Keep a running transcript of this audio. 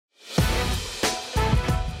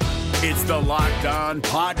It's the Locked On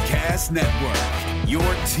Podcast Network, your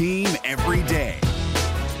team every day.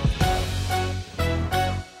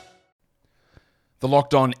 The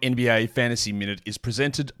Locked On NBA Fantasy Minute is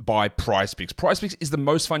presented by PrizePicks. PrizePicks is the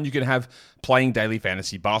most fun you can have playing daily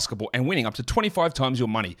fantasy basketball and winning up to 25 times your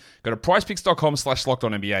money. Go to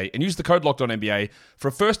prizepicks.com/LockedOnNBA and use the code LockedOnNBA for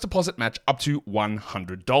a first deposit match up to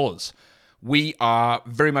 $100. We are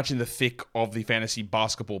very much in the thick of the fantasy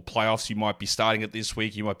basketball playoffs. You might be starting it this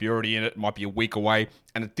week. You might be already in it. It might be a week away.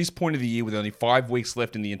 And at this point of the year, with only 5 weeks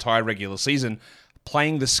left in the entire regular season,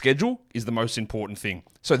 playing the schedule is the most important thing.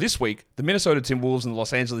 So this week, the Minnesota Timberwolves and the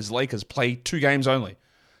Los Angeles Lakers play 2 games only.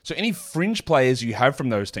 So any fringe players you have from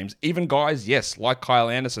those teams, even guys, yes, like Kyle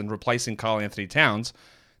Anderson replacing Karl Anthony Towns,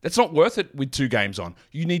 that's not worth it with 2 games on.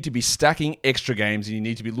 You need to be stacking extra games, and you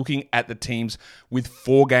need to be looking at the teams with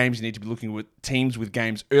 4 games. You need to be looking at teams with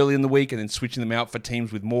games early in the week and then switching them out for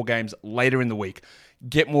teams with more games later in the week.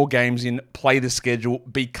 Get more games in, play the schedule,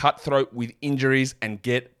 be cutthroat with injuries, and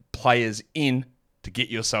get players in to get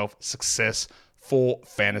yourself success for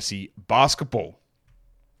fantasy basketball.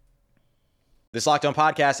 This Locked On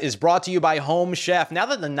podcast is brought to you by Home Chef. Now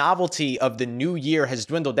that the novelty of the new year has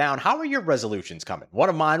dwindled down, how are your resolutions coming? One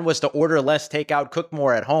of mine was to order less takeout, cook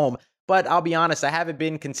more at home, but I'll be honest, I haven't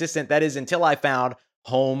been consistent. That is until I found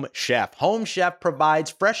Home Chef. Home Chef provides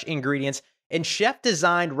fresh ingredients and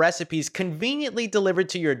chef-designed recipes conveniently delivered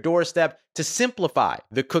to your doorstep to simplify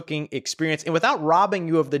the cooking experience and without robbing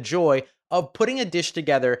you of the joy of putting a dish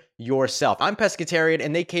together yourself. I'm pescatarian,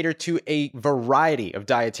 and they cater to a variety of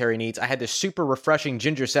dietary needs. I had this super refreshing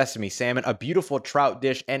ginger sesame salmon, a beautiful trout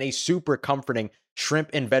dish, and a super comforting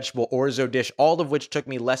shrimp and vegetable orzo dish, all of which took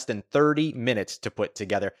me less than 30 minutes to put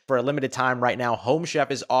together. For a limited time right now, Home Chef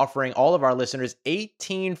is offering all of our listeners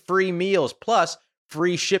 18 free meals, plus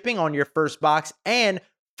free shipping on your first box, and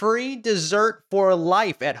free dessert for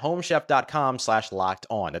life at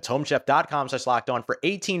homechef.com/lockedon. That's homechef.com/lockedon for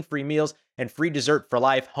 18 free meals and free dessert for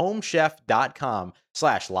life.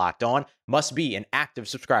 Homechef.com/lockedon. Must be an active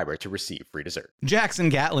subscriber to receive free dessert. Jackson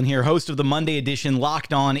Gatlin here, host of the Monday edition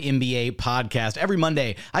Locked On NBA podcast. Every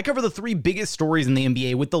Monday, I cover the 3 biggest stories in the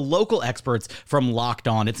NBA with the local experts from Locked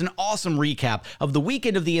On. It's an awesome recap of the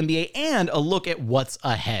weekend of the NBA and a look at what's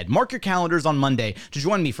ahead. Mark your calendars on Monday to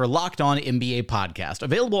join me for Locked On NBA podcast,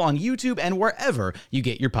 available on YouTube and wherever you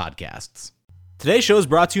get your podcasts. Today's show is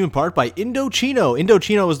brought to you in part by Indochino.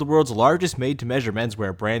 Indochino is the world's largest made-to-measure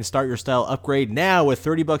menswear brand. Start your style upgrade now with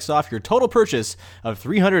 $30 off your total purchase of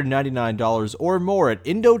 $399 or more at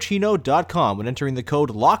Indochino.com when entering the code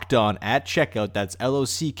LOCKEDON at checkout. That's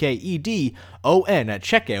LOCKEDON at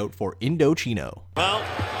checkout for Indochino. Well,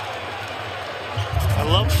 I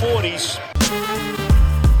love 40s.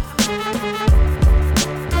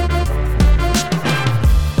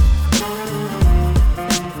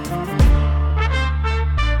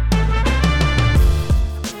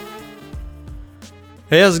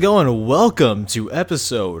 Hey, how's it going? Welcome to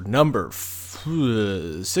episode number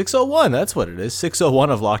 601. That's what it is.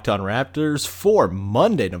 601 of Locked On Raptors for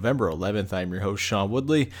Monday, November 11th. I'm your host, Sean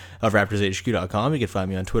Woodley of RaptorsHQ.com. You can find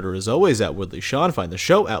me on Twitter as always at WoodleySean. Find the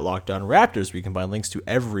show at Locked On Raptors, where you can find links to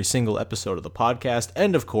every single episode of the podcast.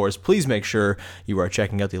 And of course, please make sure you are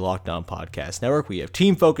checking out the Locked On Podcast Network. We have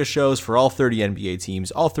team-focused shows for all 30 NBA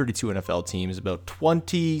teams, all 32 NFL teams, about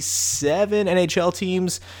 27 NHL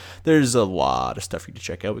teams. There's a lot of stuff for you to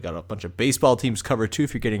check out. We got a bunch of baseball teams covered too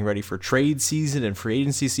if you're getting ready for trade season and free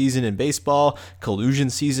agency season in baseball, collusion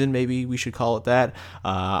season, maybe we should call it that.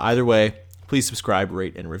 Either way, please subscribe,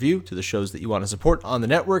 rate, and review to the shows that you want to support on the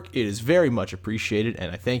network. It is very much appreciated,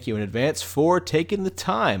 and I thank you in advance for taking the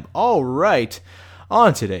time. All right,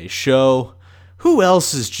 on today's show, who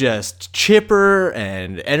else is just chipper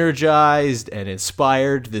and energized and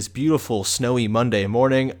inspired this beautiful snowy Monday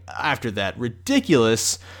morning after that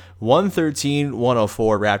ridiculous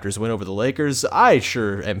 113-104 Raptors win over the Lakers? I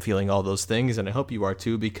sure am feeling all those things, and I hope you are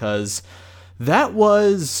too, because that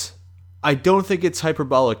was, I don't think it's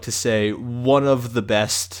hyperbolic to say, one of the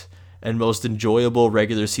best and most enjoyable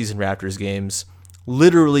regular season Raptors games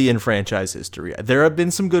literally in franchise history. There have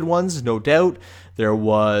been some good ones, no doubt. There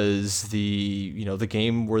was the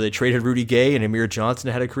game where they traded Rudy Gay and Amir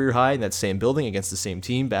Johnson had a career high in that same building against the same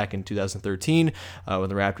team back in 2013 when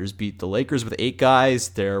the Raptors beat the Lakers with 8 guys.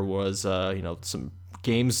 There was some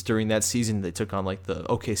games during that season. They took on like the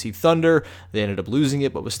OKC Thunder. They ended up losing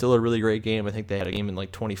it, but was still a really great game. I think they had a game in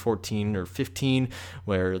like 2014 or 15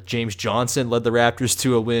 where James Johnson led the Raptors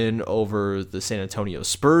to a win over the San Antonio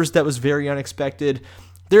Spurs that was very unexpected.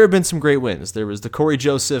 there have been some great wins. There was the Corey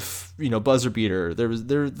Joseph, buzzer beater. There was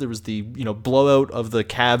the, blowout of the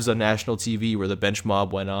Cavs on national TV where the bench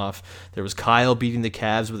mob went off. There was Kyle beating the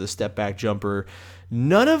Cavs with a step back jumper.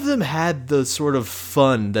 None of them had the sort of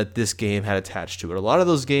fun that this game had attached to it. A lot of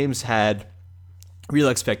those games had real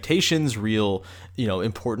expectations, real,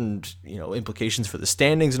 important, implications for the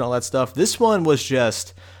standings and all that stuff. This one was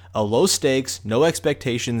just a low stakes, no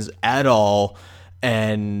expectations at all,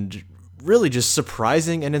 and really just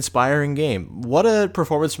surprising and inspiring game. What a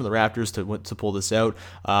performance from the Raptors to pull this out.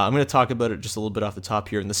 I'm going to talk about it just a little bit off the top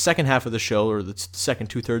here. In the second half of the show, or the second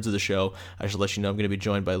 2/3 of the show, I should let you know I'm going to be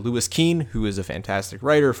joined by Lewis Keene, who is a fantastic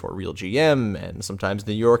writer for Real GM and sometimes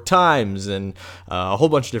the New York Times and a whole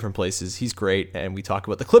bunch of different places. He's great, and we talk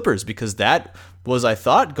about the Clippers because that was, I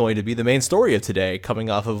thought, going to be the main story of today, coming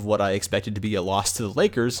off of what I expected to be a loss to the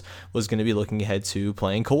Lakers, was going to be looking ahead to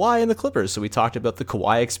playing Kawhi and the Clippers. So we talked about the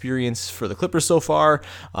Kawhi experience for the Clippers so far.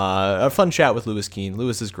 A fun chat with Lewis Keene.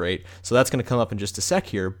 Lewis is great. So that's going to come up in just a sec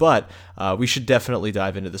here, but we should definitely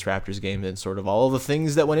dive into this Raptors game and sort of all of the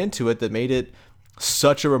things that went into it that made it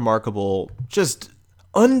such a remarkable, just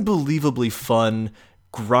unbelievably fun,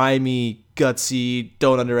 grimy, gutsy,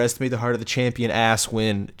 don't underestimate the heart of the champion ass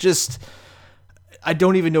win. I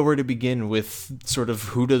don't even know where to begin with sort of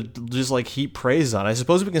who to just heap praise on. I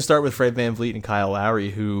suppose we can start with Fred VanVleet and Kyle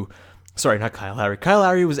Lowry, not Kyle Lowry. Kyle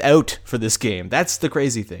Lowry was out for this game. That's the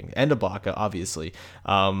crazy thing. And Ibaka, obviously.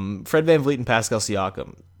 Fred VanVleet and Pascal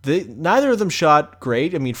Siakam. Neither of them shot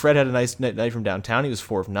great. I mean, Fred had a nice night from downtown. He was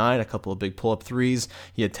 4 of 9, a couple of big pull-up threes.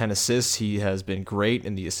 He had 10 assists. He has been great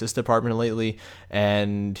in the assist department lately.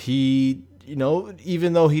 And he,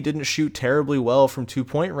 even though he didn't shoot terribly well from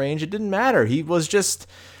 2-point range, it didn't matter. He was just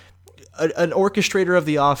an orchestrator of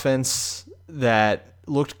the offense that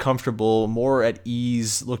looked comfortable, more at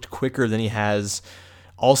ease, looked quicker than he has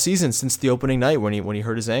all season since the opening night when he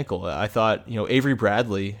hurt his ankle. I thought, Avery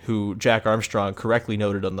Bradley, who Jack Armstrong correctly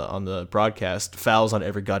noted on the broadcast, fouls on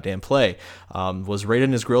every goddamn play, was right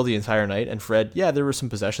in his grill the entire night. And Fred, there were some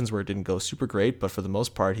possessions where it didn't go super great, but for the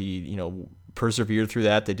most part, he, persevered through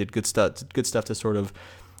that. They did good stuff to sort of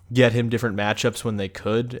get him different matchups when they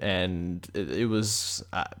could, and it was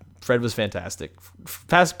Fred was fantastic.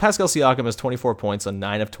 Pascal Siakam has 24 points on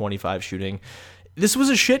 9 of 25 shooting. This was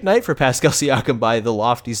a shit night for Pascal Siakam by the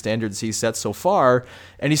lofty standards he's set so far,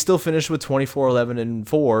 and he still finished with 24, 11, and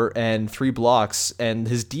 4 and 3 blocks, and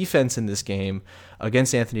his defense in this game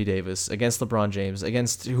against Anthony Davis, against LeBron James,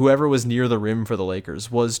 against whoever was near the rim for the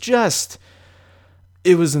Lakers was just...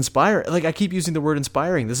 It was inspiring. I keep using the word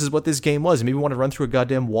inspiring. This is what this game was. It made me want to run through a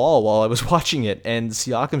goddamn wall while I was watching it. And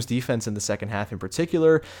Siakam's defense in the second half in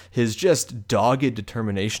particular, his just dogged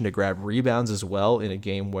determination to grab rebounds as well in a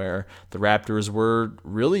game where the Raptors were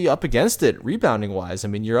really up against it rebounding-wise. I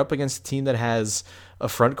mean, you're up against a team that has a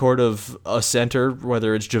front court of a center,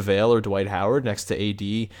 whether it's JaVale or Dwight Howard next to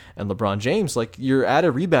AD and LeBron James. You're at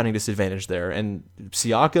a rebounding disadvantage there. And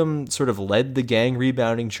Siakam sort of led the gang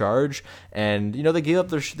rebounding charge. And, they gave up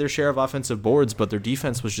their share of offensive boards, but their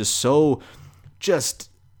defense was just so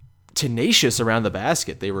tenacious around the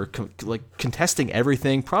basket. They were contesting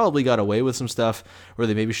everything, probably got away with some stuff where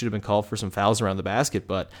they maybe should have been called for some fouls around the basket,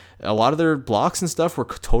 but a lot of their blocks and stuff were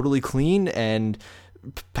totally clean, and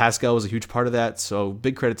Pascal was a huge part of that. So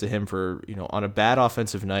big credit to him for, on a bad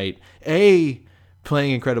offensive night, A,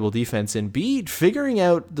 playing incredible defense, and B, figuring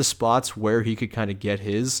out the spots where he could kind of get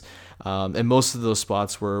his. And most of those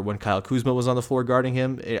spots were when Kyle Kuzma was on the floor guarding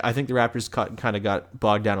him. I think the Raptors kind of got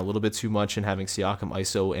bogged down a little bit too much in having Siakam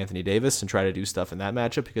ISO Anthony Davis and try to do stuff in that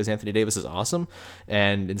matchup because Anthony Davis is awesome.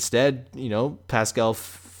 And instead, Pascal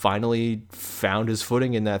finally found his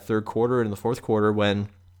footing in that third quarter and in the fourth quarter when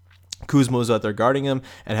Kuzma was out there guarding him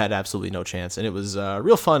and had absolutely no chance. And it was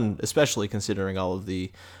real fun, especially considering all of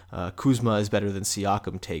the Kuzma is better than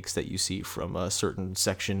Siakam takes that you see from a certain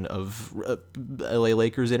section of LA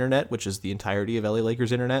Lakers internet, which is the entirety of LA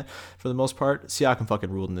Lakers internet for the most part. Siakam fucking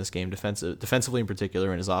ruled in this game, defensively in particular,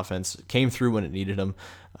 and his offense came through when it needed him,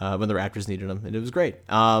 when the Raptors needed him, and it was great.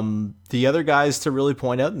 The other guys to really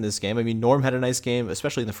point out in this game, I mean, Norm had a nice game,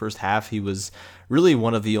 especially in the first half. He was really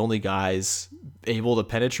one of the only guys able to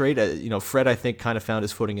penetrate. Fred, I think, kind of found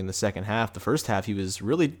his footing in the second half. The first half, he was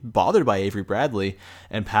really bothered by Avery Bradley,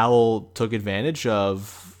 and Powell took advantage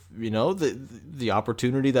of, the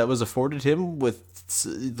opportunity that was afforded him with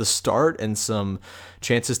the start and some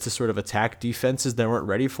chances to sort of attack defenses that weren't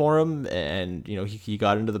ready for him. And, he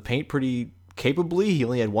got into the paint pretty capably. He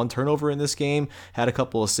only had 1 turnover in this game, had a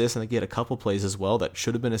couple assists. I think he had a couple plays as well that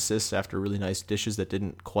should have been assists after really nice dishes that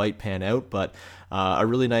didn't quite pan out, but a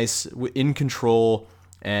really nice in control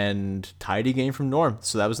and tidy game from Norm.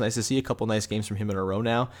 So that was nice to see. A couple nice games from him in a row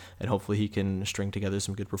now, and hopefully he can string together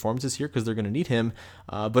some good performances here because they're going to need him.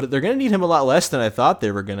 But they're going to need him a lot less than I thought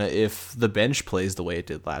they were going to if the bench plays the way it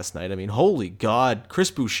did last night. I mean, holy God,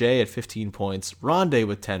 Chris Boucher at 15 points, Rondé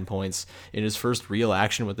with 10 points in his first real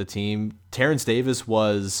action with the team. Terrence Davis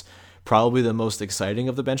was probably the most exciting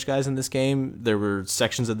of the bench guys in this game. There were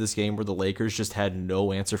sections of this game where the Lakers just had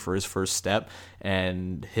no answer for his first step,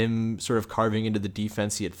 and him sort of carving into the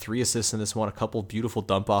defense. He had 3 assists in this one, a couple beautiful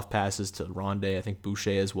dump-off passes to Rondé, I think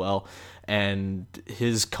Boucher as well, and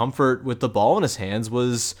his comfort with the ball in his hands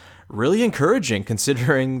was really encouraging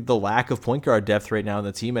considering the lack of point guard depth right now in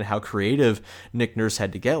the team and how creative Nick Nurse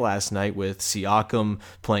had to get last night with Siakam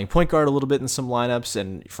playing point guard a little bit in some lineups.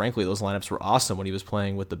 And frankly, those lineups were awesome when he was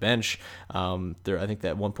playing with the bench. I think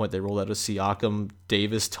at one point they rolled out a Siakam,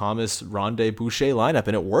 Davis, Thomas, Rondé, Boucher lineup,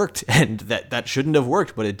 and it worked. And that shouldn't have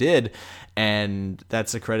worked, but it did. And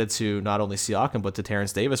that's a credit to not only Siakam, but to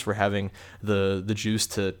Terrence Davis for having the juice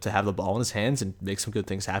to have the ball in his hands and make some good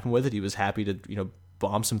things happen with it. He was happy to,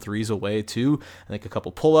 bomb some threes away too. I think a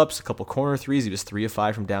couple pull-ups, a couple corner threes. He was 3 of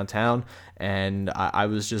 5 from downtown, and I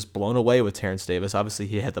was just blown away with Terrence Davis. Obviously,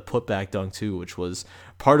 he had the putback dunk too, which was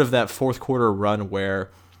part of that fourth quarter run where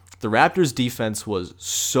the Raptors' defense was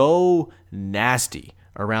so nasty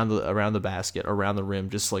around the basket, around the rim,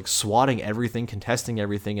 just like swatting everything, contesting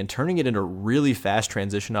everything, and turning it into really fast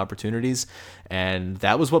transition opportunities. And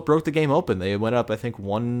that was what broke the game open. They went up, I think,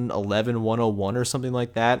 111, 101 or something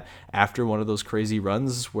like that after one of those crazy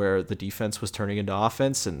runs where the defense was turning into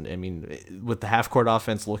offense. And I mean, with the half-court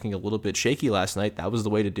offense looking a little bit shaky last night, that was the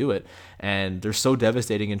way to do it. And they're so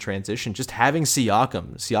devastating in transition. Just having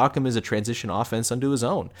Siakam is a transition offense unto his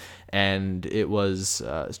own. And it was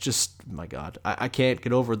it's just, my God, I can't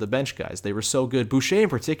get over the bench guys. They were so good. Boucher in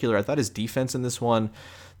particular, I thought his defense in this one,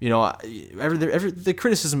 the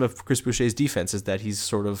criticism of Chris Boucher's defense is that he's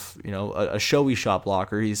sort of, a showy shot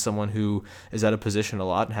blocker. He's someone who is out of position a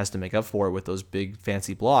lot and has to make up for it with those big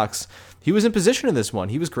fancy blocks. He was in position in this one.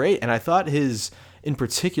 He was great. And I thought his, in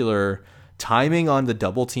particular, timing on the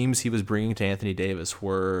double teams he was bringing to Anthony Davis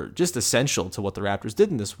were just essential to what the Raptors did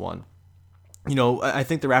in this one. I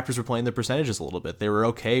think the Raptors were playing the percentages a little bit. They were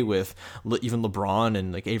okay with even LeBron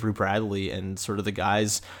and like Avery Bradley and sort of the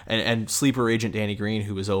guys and sleeper agent Danny Green,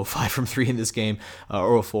 who was 0-5 from 3 in this game,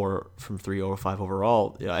 or 0-4 from 3, 0-5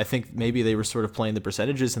 overall. I think maybe they were sort of playing the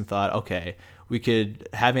percentages and thought, okay, we could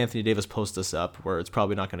have Anthony Davis post us up where it's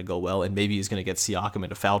probably not going to go well, and maybe he's going to get Siakam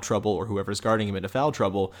into foul trouble or whoever's guarding him into foul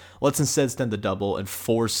trouble. Let's instead send the double and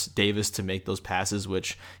force Davis to make those passes,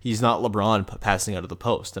 which he's not LeBron passing out of the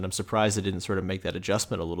post. And I'm surprised they didn't sort of make that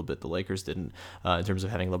adjustment a little bit. The Lakers didn't in terms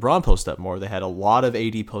of having LeBron post up more. They had a lot of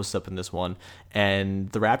AD post up in this one, and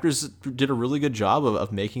the Raptors did a really good job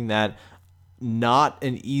of making that not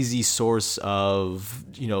an easy source of,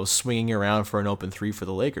 swinging around for an open 3 for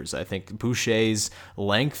the Lakers. I think Boucher's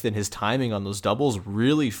length and his timing on those doubles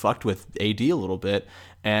really fucked with AD a little bit.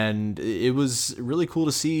 And it was really cool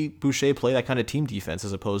to see Boucher play that kind of team defense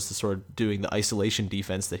as opposed to sort of doing the isolation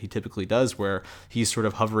defense that he typically does, where he's sort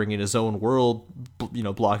of hovering in his own world,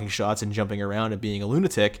 blocking shots and jumping around and being a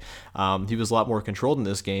lunatic. He was a lot more controlled in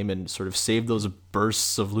this game and sort of saved those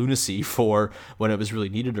bursts of lunacy for when it was really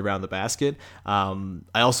needed around the basket. I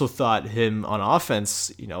also thought him on offense,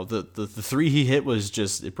 the 3 he hit was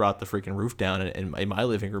just, it brought the freaking roof down in my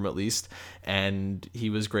living room at least. And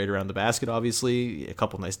he was great around the basket, obviously. A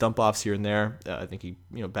couple nice dump offs here and there. I think he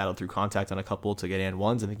battled through contact on a couple to get and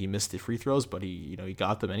ones. I think he missed the free throws, but he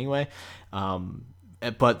got them anyway.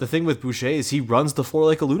 But the thing with Boucher is he runs the floor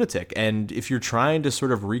like a lunatic. And if you're trying to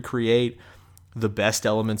sort of recreate the best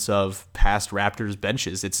elements of past Raptors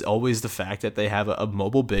benches, it's always the fact that they have a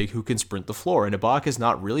mobile big who can sprint the floor. And Ibaka is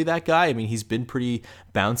not really that guy. I mean, he's been pretty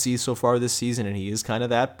bouncy so far this season, and he is kind of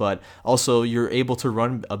that. But also, you're able to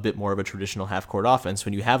run a bit more of a traditional half-court offense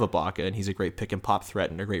when you have Ibaka, and he's a great pick-and-pop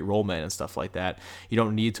threat and a great roll man and stuff like that. You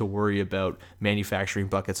don't need to worry about manufacturing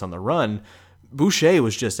buckets on the run. Boucher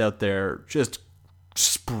was just out there just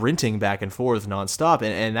sprinting back and forth nonstop,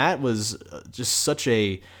 and that was just such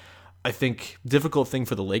a, I think, difficult thing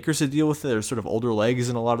for the Lakers to deal with. They're sort of older legs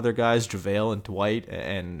in a lot of their guys, JaVale and Dwight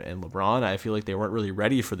and LeBron. I feel like they weren't really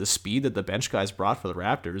ready for the speed that the bench guys brought for the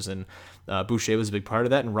Raptors, and Boucher was a big part of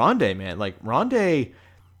that. And Rondé, man, like Rondé,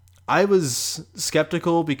 I was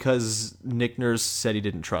skeptical because Nick Nurse said he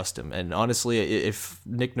didn't trust him. And honestly, if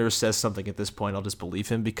Nick Nurse says something at this point, I'll just believe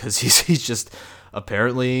him because he's just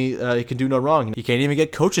apparently he can do no wrong. He can't even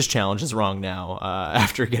get coaches' challenges wrong now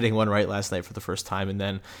after getting one right last night for the first time. And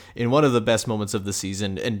then in one of the best moments of the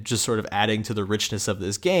season and just sort of adding to the richness of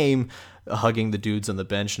this game, hugging the dudes on the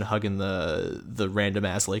bench and hugging the random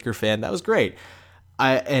ass Laker fan, that was great.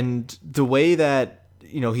 And the way that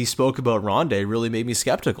he spoke about Rondé really made me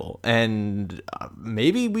skeptical. And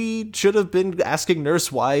maybe we should have been asking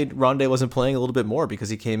Nurse why Rondé wasn't playing a little bit more, because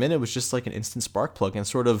he came in, it was just like an instant spark plug, and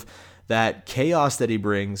sort of that chaos that he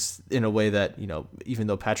brings in a way that, even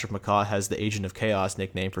though Patrick McCaw has the Agent of Chaos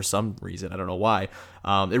nickname for some reason, I don't know why,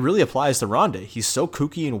 it really applies to Rondé. He's so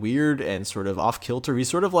kooky and weird and sort of off kilter. He's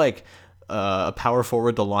sort of like a power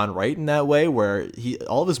forward DeLon Wright in that way, where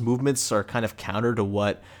all of his movements are kind of counter to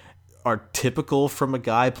what are typical from a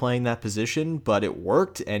guy playing that position, but it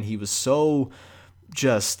worked, and he was so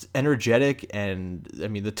just energetic, and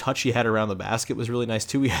the touch he had around the basket was really nice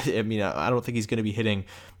too. I don't think he's going to be hitting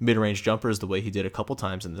mid-range jumpers the way he did a couple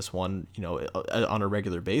times in this one, on a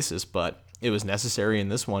regular basis, but it was necessary in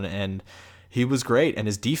this one, and he was great. And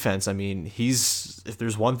his defense, if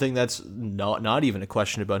there's one thing that's not even a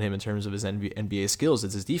question about him in terms of his NBA skills,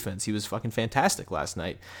 it's his defense. He was fucking fantastic last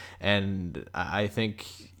night, and I think,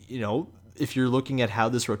 if you're looking at how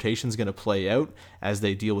this rotation is going to play out as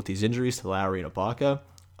they deal with these injuries to Lowry and Ibaka,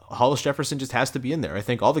 Hollis Jefferson just has to be in there. I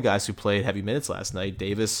think all the guys who played heavy minutes last night,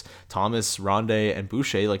 Davis, Thomas, Rondé, and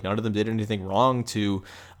Boucher, none of them did anything wrong to,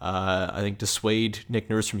 I think, dissuade Nick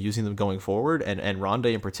Nurse from using them going forward. And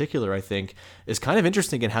Rondé in particular, I think, is kind of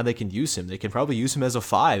interesting in how they can use him. They can probably use him as a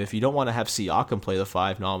 5 if you don't want to have Siakam play the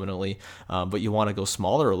 5 nominally, but you want to go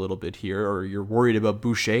smaller a little bit here, or you're worried about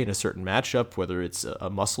Boucher in a certain matchup, whether it's a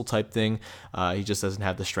muscle type thing, he just doesn't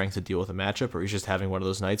have the strength to deal with a matchup, or he's just having one of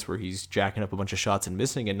those nights where he's jacking up a bunch of shots and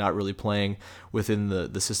missing and not really playing within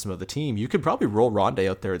the system of the team. You could probably roll Rondé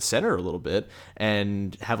out there at center a little bit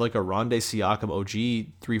and have like a Rondé Siakam OG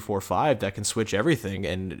 3-4-5 that can switch everything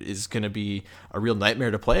and is going to be a real nightmare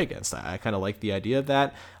to play against. I kind of like the idea of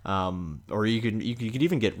that. Or you could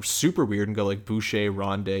even get super weird and go like Boucher,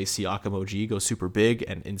 Rondé, Siakam OG, go super big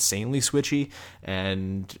and insanely switchy,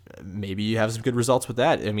 and maybe you have some good results with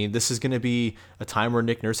that. This is going to be a time where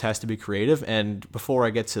Nick Nurse has to be creative. And before I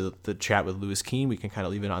get to the chat with Lewis Keene, we can kind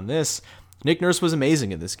of leave it on this. Nick Nurse was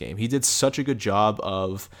amazing in this game. He did such a good job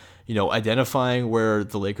of, identifying where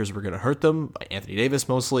the Lakers were going to hurt them, Anthony Davis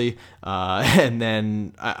mostly, and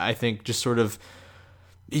then I think just sort of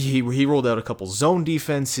he rolled out a couple zone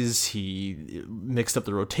defenses. He mixed up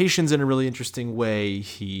the rotations in a really interesting way.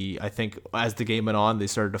 I think as the game went on, they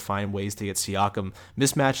started to find ways to get Siakam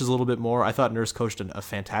mismatches a little bit more. I thought Nurse coached a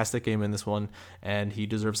fantastic game in this one, and he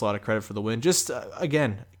deserves a lot of credit for the win. Just,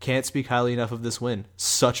 again, can't speak highly enough of this win.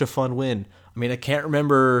 Such a fun win. I can't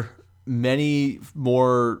remember many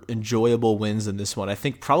more enjoyable wins than this one. I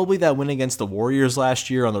think probably that win against the Warriors last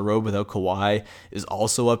year on the road without Kawhi is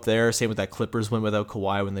also up there. Same with that Clippers win without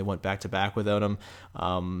Kawhi when they went back-to-back without him.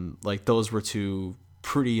 Those were two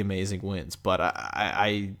pretty amazing wins, but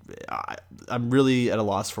I'm really at a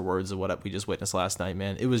loss for words of what we just witnessed last night,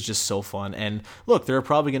 man. It was just so fun. And look, there are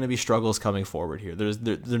probably going to be struggles coming forward here.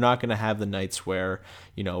 They're not going to have the nights where,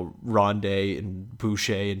 Rondé and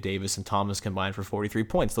Boucher and Davis and Thomas combined for 43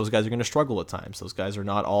 points. Those guys are going to struggle at times. Those guys are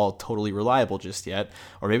not all totally reliable just yet,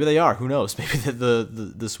 or maybe they are. Who knows? Maybe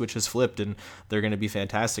the switch has flipped and they're going to be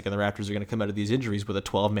fantastic, and the Raptors are going to come out of these injuries with a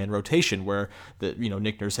 12-man rotation where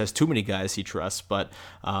Nick Nurse has too many guys he trusts. But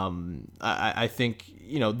I think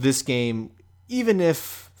this game, even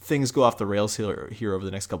if things go off the rails here over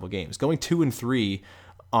the next couple of games, going 2-3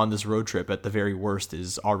 on this road trip at the very worst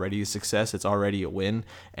is already a success. It's already a win.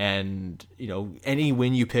 And any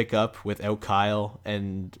win you pick up without Kyle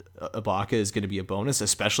and Ibaka is going to be a bonus,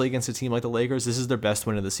 especially against a team like the Lakers. This is their best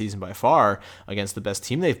win of the season by far against the best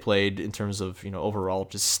team they've played in terms of overall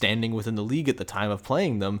just standing within the league at the time of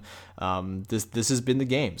playing them. This has been the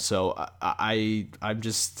game. So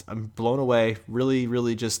I'm blown away. Really,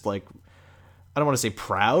 really just like, I don't want to say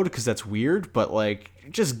proud because that's weird, but like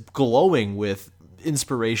just glowing with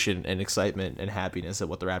inspiration and excitement and happiness at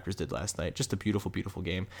what the Raptors did last night. Just a beautiful, beautiful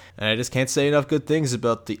game. And I just can't say enough good things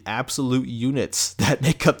about the absolute units that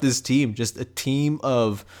make up this team. Just a team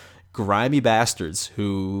of grimy bastards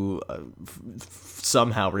who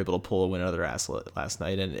somehow were able to pull a win out of their ass last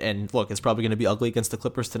night. And look, it's probably going to be ugly against the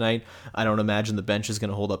Clippers tonight. I don't imagine the bench is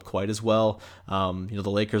going to hold up quite as well. The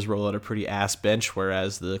Lakers roll out a pretty ass bench,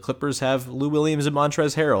 whereas the Clippers have Lou Williams and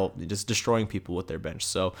Montrezl Harrell just destroying people with their bench.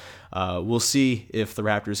 So we'll see if the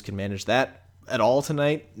Raptors can manage that. at all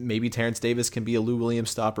tonight. Maybe Terrence Davis can be a Lou Williams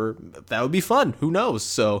stopper. That would be fun. Who knows?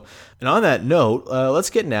 So, and on that note, let's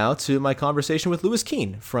get now to my conversation with Louis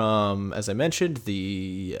Keene from, as I mentioned,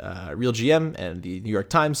 the Real GM and the New York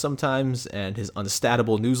Times sometimes, and his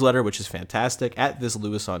Unstatable newsletter, which is fantastic, at this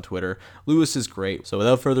Louis on Twitter. Louis is great. So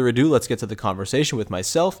without further ado, let's get to the conversation with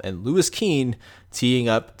myself and Louis Keene teeing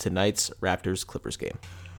up tonight's Raptors-Clippers game.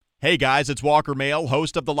 Hey guys, it's Walker Mail,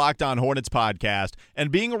 host of the Locked On Hornets podcast,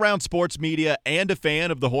 and being around sports media and a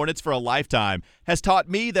fan of the Hornets for a lifetime has taught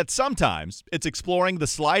me that sometimes it's exploring the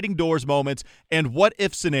sliding doors moments and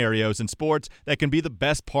what-if scenarios in sports that can be the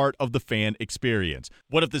best part of the fan experience.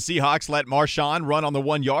 What if the Seahawks let Marshawn run on the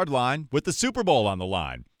 1-yard line with the Super Bowl on the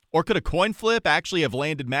line? Or could a coin flip actually have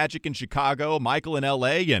landed Magic in Chicago, Michael in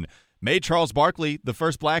L.A., and made Charles Barkley the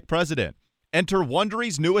first black president? Enter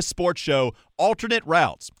Wondery's newest sports show, Alternate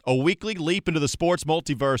Routes, a weekly leap into the sports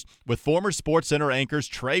multiverse with former SportsCenter anchors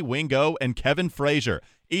Trey Wingo and Kevin Frazier.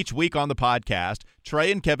 Each week on the podcast,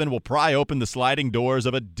 Trey and Kevin will pry open the sliding doors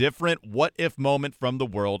of a different what-if moment from the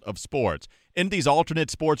world of sports. In these alternate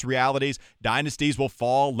sports realities, dynasties will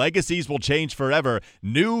fall, legacies will change forever,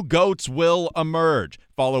 new GOATs will emerge.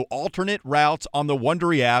 Follow Alternate Routes on the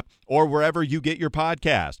Wondery app or wherever you get your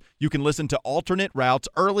podcast. You can listen to Alternate Routes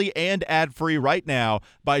early and ad-free right now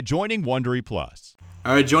by joining Wondery Plus.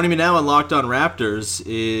 All right, joining me now on Locked On Raptors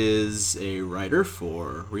is a writer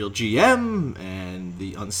for Real GM and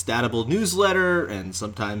the Unstatable newsletter and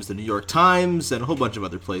sometimes the New York Times and a whole bunch of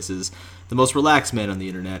other places. The most relaxed man on the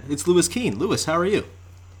internet. It's Louis Keene. Louis, how are you?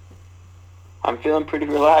 I'm feeling pretty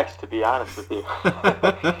relaxed, to be honest with you.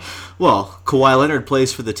 Well, Kawhi Leonard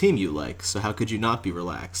plays for the team you like, so how could you not be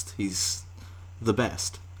relaxed? He's the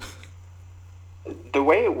best. The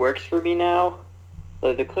way it works for me now,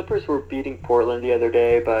 the Clippers were beating Portland the other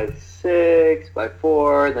day by 6, by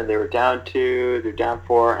 4, then they were down 2, they're down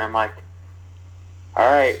 4, and I'm like, all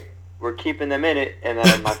right, we're keeping them in it. And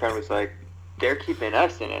then my friend was like, they're keeping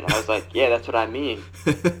us in it. And I was like, yeah, that's what I mean.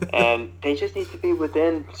 And they just need to be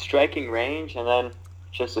within striking range, and then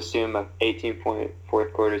just assume an 18-point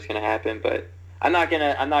fourth quarter is going to happen. But I'm not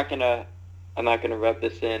gonna rub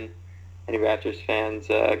this in any Raptors fans'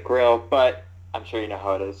 grill, but I'm sure you know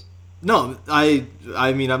how it is. No, I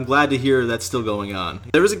mean, I'm glad to hear that's still going on.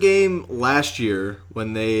 There was a game last year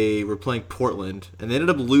when they were playing Portland, and they ended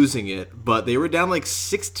up losing it, but they were down like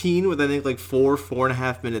 16 with, I think, like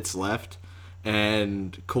 4.5 minutes left,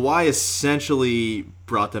 and Kawhi essentially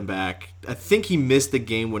brought them back. I think he missed the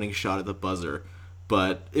game-winning shot at the buzzer,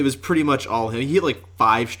 but it was pretty much all him. He hit like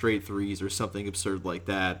 5 straight threes or something absurd like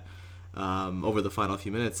that. Over the final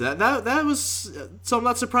few minutes. That was, so I'm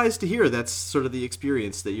not surprised to hear that's sort of the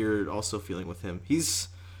experience that you're also feeling with him.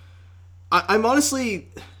 I'm honestly,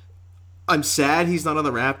 I'm sad he's not on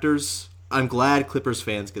the Raptors. I'm glad Clippers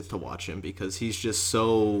fans get to watch him because he's just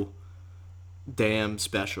so damn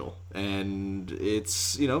special, and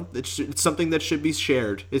it's something that should be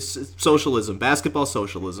shared. It's socialism, basketball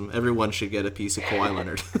socialism. Everyone should get a piece of Kawhi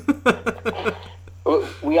Leonard.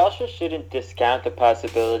 We also shouldn't discount the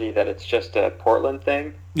possibility that it's just a Portland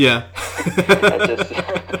thing. Yeah.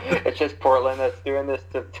 It's just Portland that's doing this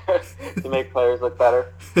to make players look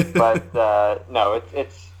better. But no,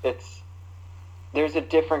 it's there's a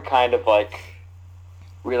different kind of like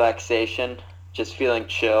relaxation, just feeling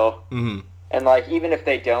chill. Mm-hmm. And like even if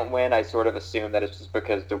they don't win, I sort of assume that it's just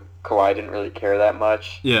because Kawhi didn't really care that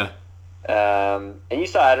much. Yeah. And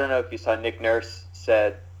I don't know if you saw Nick Nurse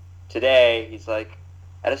said today, he's like,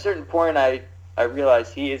 at a certain point, I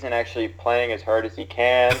realize he isn't actually playing as hard as he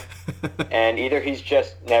can, and either he's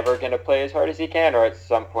just never going to play as hard as he can, or at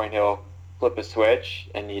some point he'll flip a switch,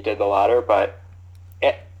 and he did the latter. But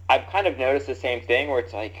I've kind of noticed the same thing, where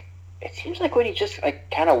it's like, it seems like when he just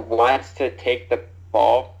like kind of wants to take the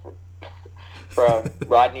ball from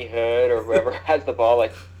Rodney Hood or whoever has the ball,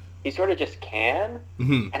 like he sort of just can.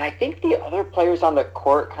 Mm-hmm. And I think the other players on the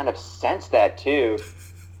court kind of sense that too,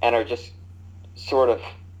 and are just sort of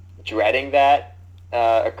dreading that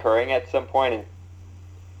occurring at some point and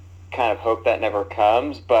kind of hope that never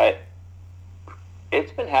comes. But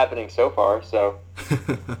it's been happening so far, so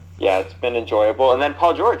yeah, it's been enjoyable. And then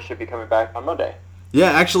Paul George should be coming back on Monday.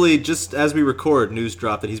 Yeah, actually, just as we record, news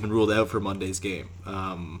dropped that he's been ruled out for Monday's game,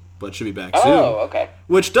 but should be back soon. Oh, okay.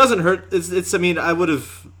 Which doesn't hurt. It's. I mean, I would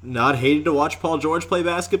have not hated to watch Paul George play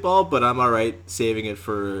basketball, but I'm all right saving it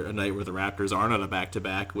for a night where the Raptors aren't on a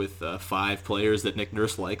back-to-back with 5 players that Nick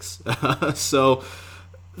Nurse likes. So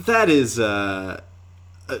that is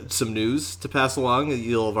some news to pass along that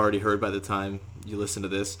you'll have already heard by the time you listen to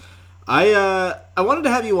this. I wanted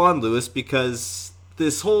to have you on, Louis, because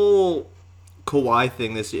this whole Kawhi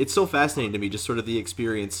thing it's so fascinating to me, just sort of the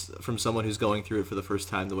experience from someone who's going through it for the first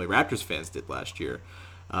time the way Raptors fans did last year.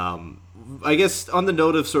 I guess on the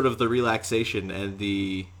note of sort of the relaxation and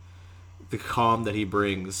the calm that he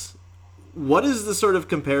brings, what is the sort of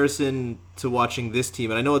comparison to watching this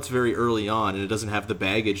team? And I know it's very early on and it doesn't have the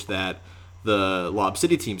baggage that the Lob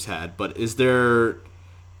City teams had, but is there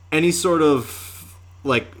any sort of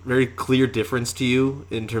like very clear difference to you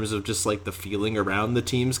in terms of just like the feeling around the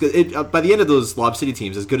teams? 'Cause by the end of those Lob City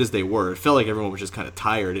teams, as good as they were, it felt like everyone was just kind of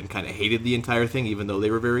tired and kind of hated the entire thing, even though they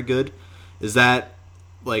were very good. Is that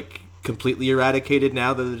like completely eradicated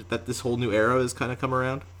now that this whole new era has kind of come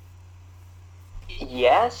around?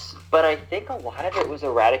 Yes, but I think a lot of it was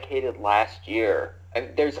eradicated last year.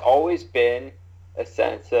 There's always been a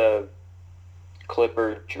sense of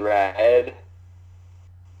Clipper dread.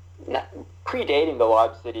 Predating the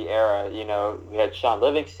Lob City era, we had Sean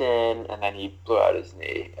Livingston, and then he blew out his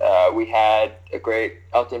knee. We had a great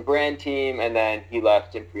Elton Brand team, and then he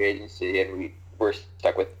left in free agency, and we were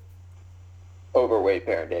stuck with overweight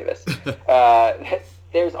Baron Davis.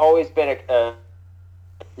 There's always been a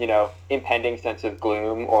impending sense of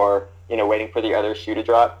gloom or, waiting for the other shoe to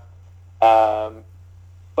drop.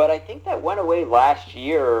 But I think that went away last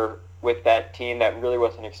year with that team that really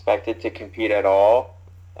wasn't expected to compete at all,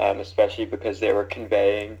 especially because they were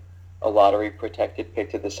conveying a lottery-protected pick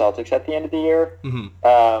to the Celtics at the end of the year.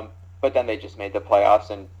 Mm-hmm. But then they just made the playoffs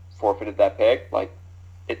and forfeited that pick. Like,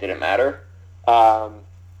 it didn't matter.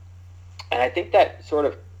 And I think that sort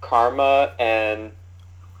of karma and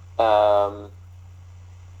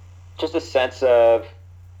just a sense of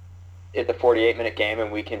it's a 48-minute game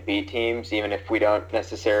and we can beat teams even if we don't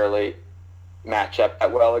necessarily match up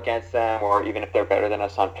that well against them, or even if they're better than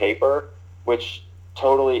us on paper, which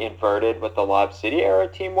totally inverted what the Lob City era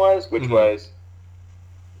team was, which was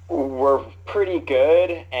we're pretty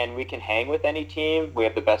good and we can hang with any team. We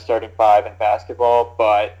have the best starting five in basketball,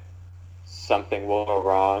 but something will go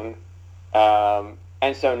wrong.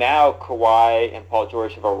 And so now Kawhi and Paul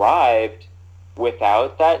George have arrived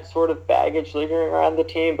without that sort of baggage lingering around the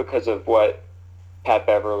team because of what Pat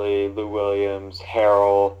Beverly, Lou Williams,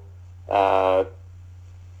 Harrell, a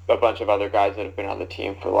bunch of other guys that have been on the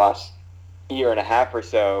team for the last year and a half or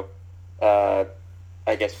so, I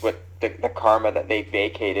guess with the karma that they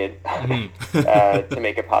vacated to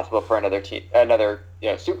make it possible for another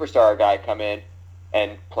superstar guy come in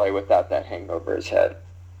and play without that hanging over his head.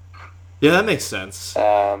 Yeah, that makes sense.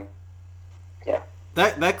 Yeah.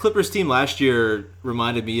 That Clippers team last year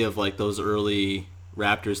reminded me of like those early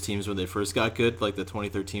Raptors teams when they first got good, like the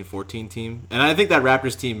 2013-14 team. And I think that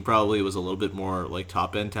Raptors team probably was a little bit more like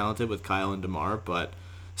top-end talented with Kyle and DeMar, but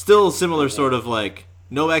still similar sort of like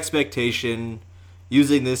no expectation,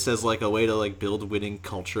 using this as like a way to like build winning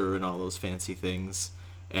culture and all those fancy things.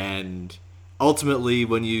 And ultimately,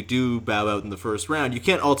 when you do bow out in the first round, you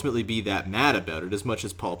can't ultimately be that mad about it as much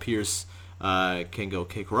as Paul Pierce can go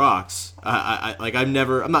kick rocks.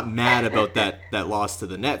 I'm not mad about that loss to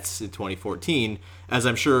the Nets in 2014, as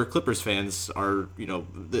I'm sure Clippers fans are.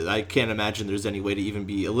 I can't imagine there's any way to even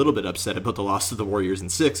be a little bit upset about the loss to the Warriors in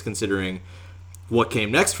 6, considering what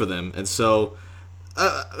came next for them. And so,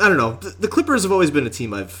 I don't know. The Clippers have always been a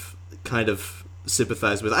team I've kind of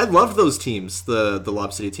sympathized with. I loved those teams, the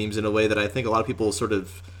Lob City teams, in a way that I think a lot of people sort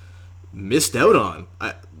of missed out on.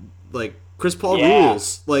 Chris Paul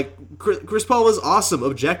rules. Like, Chris Paul is awesome,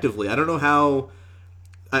 objectively. I don't know how...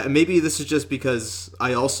 maybe this is just because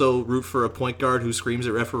I also root for a point guard who screams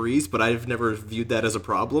at referees, but I've never viewed that as a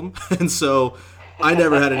problem. And so I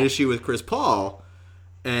never had an issue with Chris Paul.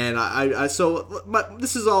 And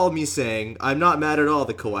this is all me saying, I'm not mad at all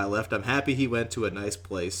that Kawhi left. I'm happy he went to a nice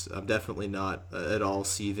place. I'm definitely not at all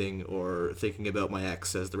seething or thinking about my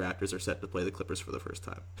ex as the Raptors are set to play the Clippers for the first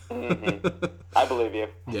time. I believe you.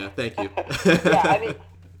 Yeah, thank you.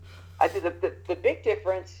 I think the big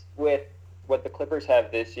difference with what the Clippers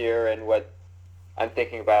have this year and what I'm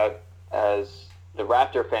thinking about as the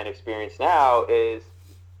Raptor fan experience now is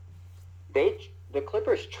the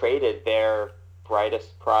Clippers traded their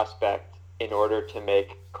brightest prospect in order to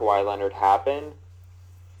make Kawhi Leonard happen.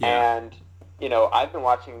 Yeah. And, I've been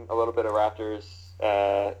watching a little bit of Raptors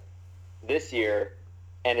this year,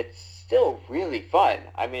 and it's still really fun.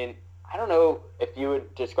 I mean, I don't know if you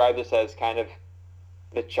would describe this as kind of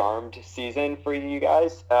the charmed season for you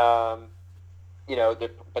guys. But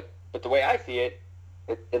the way I see it,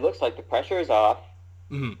 it looks like the pressure is off,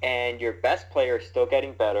 and your best player is still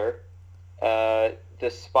getting better. The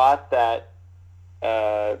spot that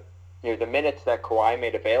the minutes that Kawhi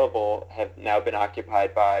made available have now been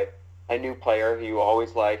occupied by a new player who you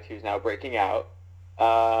always liked, who's now breaking out.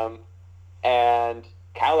 And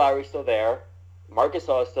Kyle Lowry's still there. Marc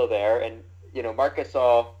Gasol is still there, and Marc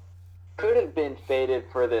Gasol could have been faded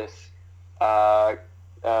for this,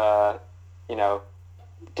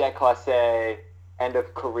 déclassé, end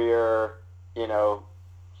of career,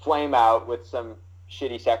 flame out with some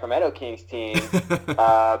shitty Sacramento Kings team,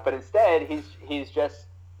 but instead he's just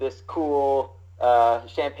this cool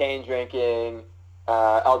champagne drinking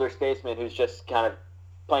elder statesman who's just kind of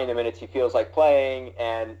playing the minutes he feels like playing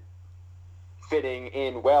and fitting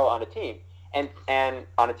in well on a team, and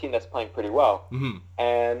on a team that's playing pretty well. Mm-hmm.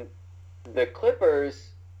 And the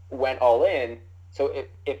Clippers went all in. So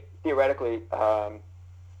if theoretically,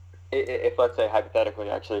 if let's say hypothetically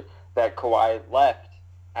actually, that Kawhi left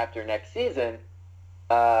after next season,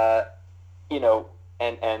 and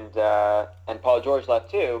Paul George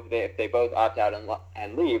left too, if they both opt out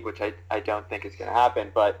and leave, which I don't think is going to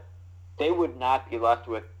happen, but they would not be left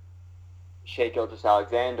with Shai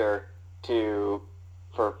Gilgeous-Alexander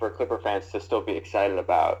for Clipper fans to still be excited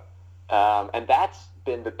about. And that's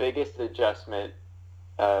been the biggest adjustment,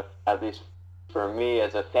 at least for me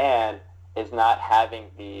as a fan, is not having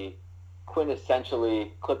the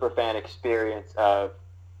quintessentially Clipper fan experience of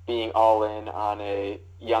being all in on a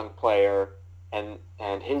young player and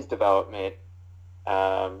his development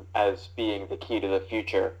as being the key to the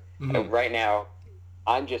future. Mm-hmm. And right now,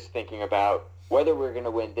 I'm just thinking about whether we're going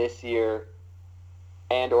to win this year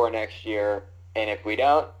and or next year, and if we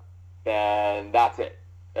don't, then that's it.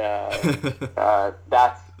 That's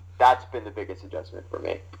been the biggest adjustment for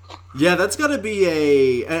me. Yeah, that's got to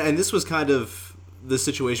be and this was kind of the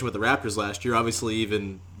situation with the Raptors last year, obviously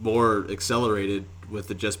even more accelerated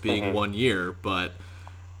with it just being 1 year, but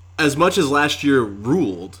as much as last year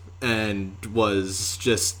ruled and was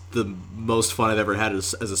just the most fun I've ever had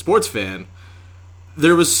as a sports fan,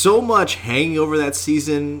 there was so much hanging over that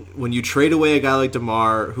season when you trade away a guy like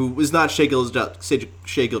DeMar, who was not Shai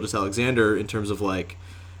Gilgeous-Alexander in terms of like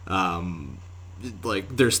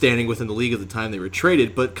their standing within the league at the time they were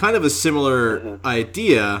traded, but kind of a similar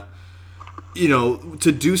idea,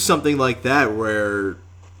 to do something like that where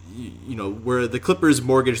where the Clippers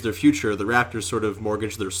mortgage their future, the Raptors sort of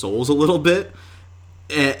mortgage their souls a little bit,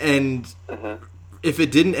 and if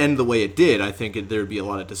it didn't end the way it did, I think there'd be a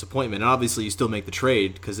lot of disappointment. And obviously, you still make the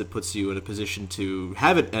trade because it puts you in a position to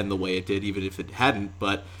have it end the way it did, even if it hadn't.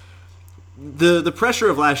 But the pressure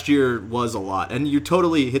of last year was a lot, and you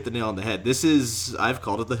totally hit the nail on the head. I've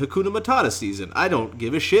called it the Hakuna Matata season. I don't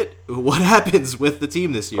give a shit what happens with the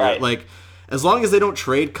team this year. Right. Like, as long as they don't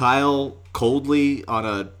trade Kyle coldly on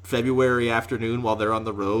a February afternoon while they're on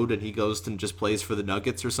the road and he goes and just plays for the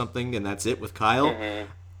Nuggets or something, and that's it with Kyle.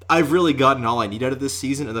 I've really gotten all I need out of this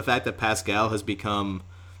season, and the fact that Pascal has become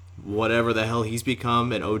whatever the hell he's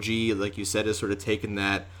become, and OG, like you said, has sort of taken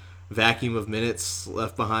that vacuum of minutes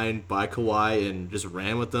left behind by Kawhi and just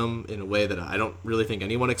ran with them in a way that I don't really think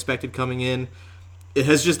anyone expected coming in. It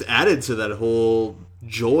has just added to that whole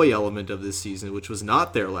joy element of this season, which was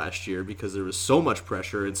not there last year because there was so much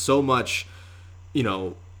pressure and so much,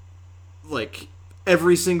 like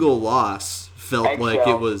every single loss felt like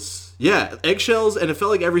it was... Yeah, eggshells, and it felt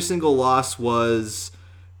like every single loss was,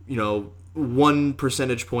 1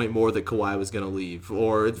 percentage point more that Kawhi was going to leave.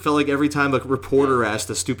 Or it felt like every time a reporter asked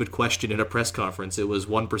a stupid question in a press conference, it was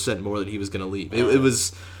 1% more that he was going to leave. It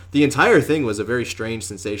was... The entire thing was a very strange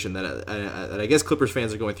sensation that I guess Clippers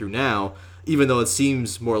fans are going through now, even though it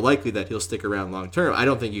seems more likely that he'll stick around long term. I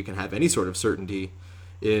don't think you can have any sort of certainty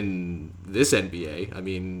in this NBA. I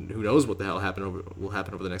mean, who knows what the hell will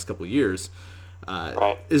happen over the next couple of years.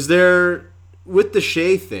 Right. Is there, with the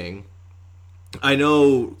Shai thing, I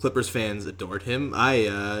know Clippers fans adored him. I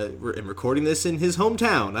am recording this in his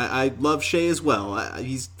hometown. I love Shai as well.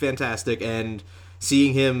 He's fantastic, and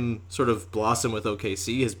seeing him sort of blossom with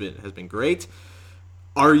OKC has been great.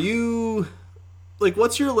 Are you, like,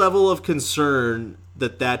 what's your level of concern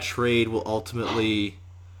that trade will ultimately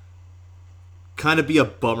kind of be a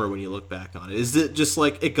bummer when you look back on it? Is it just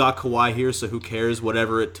like it got Kawhi here, so who cares?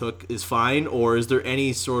 Whatever it took is fine, or is there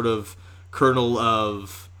any sort of kernel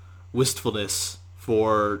of wistfulness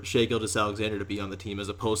for Shai Gilgeous-Alexander to be on the team as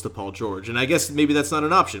opposed to Paul George? And I guess maybe that's not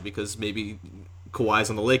an option because maybe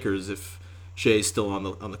Kawhi's on the Lakers if Shai's still on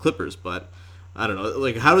the Clippers. But I don't know.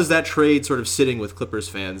 Like, how does that trade sort of sitting with Clippers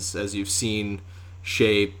fans as you've seen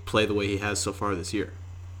Shai play the way he has so far this year?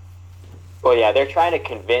 Well, yeah, they're trying to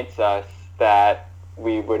convince us that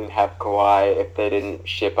we wouldn't have Kawhi if they didn't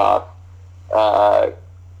ship off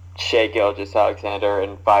Shai Gilgeous-Alexander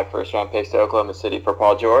and 5 first-round picks to Oklahoma City for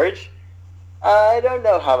Paul George. I don't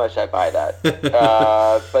know how much I buy that,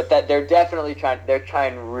 but that they're definitely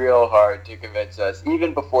trying real hard to convince us,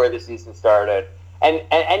 even before the season started. And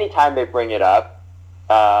anytime they bring it up,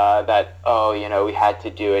 that, we had to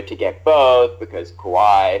do it to get both because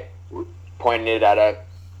Kawhi pointed at a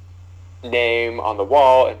name on the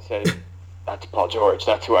wall and said, that's Paul George,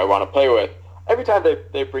 that's who I want to play with. Every time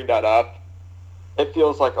they bring that up, it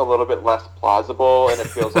feels like a little bit less plausible, and it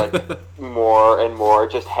feels like more and more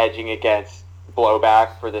just hedging against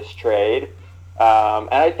blowback for this trade. And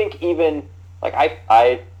I think even, like,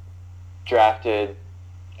 I drafted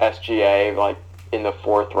SGA, like, in the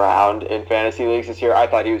 4th round in fantasy leagues this year. I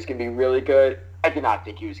thought he was going to be really good. I did not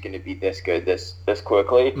think he was going to be this good this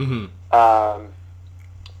quickly. Mm-hmm.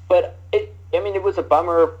 But it was a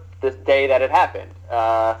bummer this day that it happened,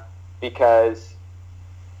 because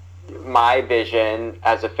my vision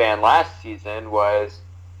as a fan last season was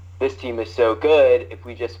this team is so good, if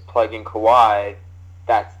we just plug in Kawhi,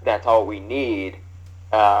 that's all we need.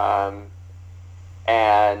 And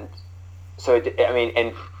so,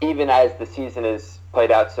 and even as the season has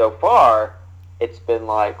played out so far, it's been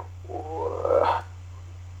like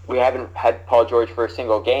we haven't had Paul George for a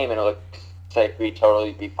single game, and it looks like we'd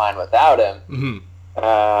totally be fine without him. Mm-hmm.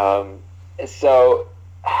 So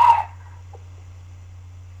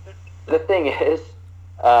the thing is,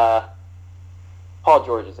 Paul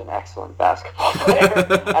George is an excellent basketball player,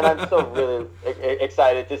 and I'm still really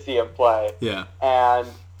excited to see him play. Yeah. And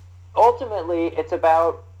ultimately, it's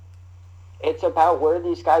about where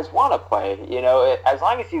these guys want to play. As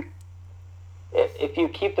long as if you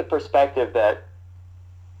keep the perspective that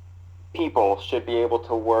people should be able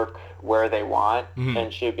to work where they want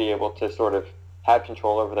and should be able to sort of have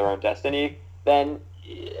control over their own destiny, then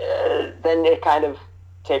it kind of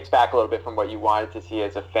takes back a little bit from what you wanted to see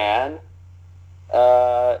as a fan.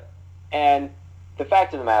 And the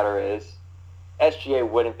fact of the matter is, SGA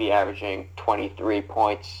wouldn't be averaging 23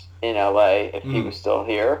 points in LA if he was still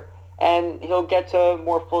here, and he'll get to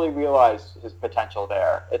more fully realize his potential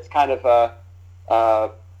there. It's kind of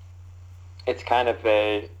an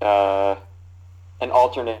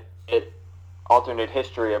alternate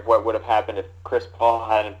history of what would have happened if Chris Paul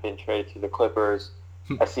hadn't been traded to the Clippers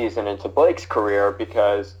a season into Blake's career,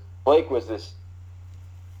 because Blake was this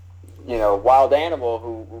wild animal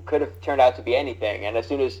who could have turned out to be anything. And as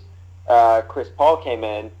soon as Chris Paul came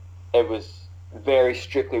in, it was very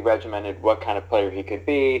strictly regimented what kind of player he could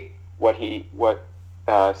be, what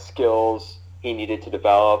skills he needed to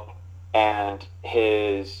develop, and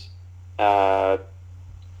his freedom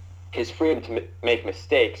to make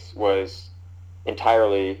mistakes was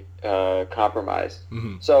entirely compromised.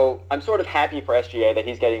 Mm-hmm. So I'm sort of happy for SGA that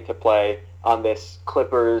he's getting to play on this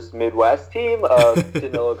Clippers Midwest team of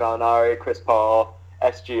Danilo Gallinari, Chris Paul,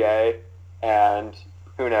 SGA, and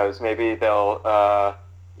who knows, maybe they'll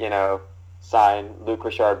sign Luc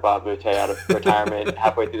Richard Bob Boutte out of retirement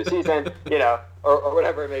halfway through the season, or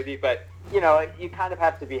whatever it may be. But you kind of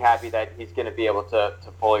have to be happy that he's going to be able to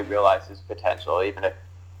fully realize his potential, even if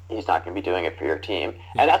he's not going to be doing it for your team.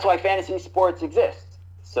 And that's why fantasy sports exists,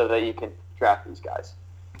 so that you can draft these guys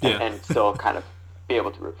and still kind of be able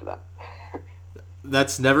to root for them.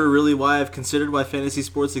 That's never really why I've considered why fantasy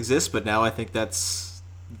sports exists, but now I think that's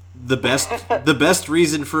the best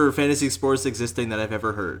reason for fantasy sports existing that I've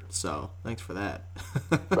ever heard. So thanks for that.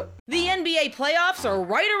 The NBA playoffs are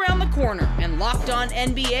right around the corner, and Locked On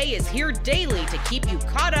NBA is here daily to keep you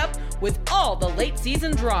caught up with all the late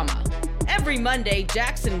season drama. Every Monday,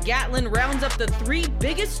 Jackson Gatlin rounds up the 3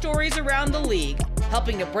 biggest stories around the league,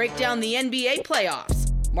 helping to break down the NBA playoffs.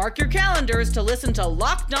 Mark your calendars to listen to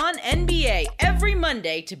Locked On NBA every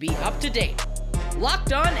Monday to be up to date.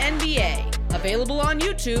 Locked On NBA, available on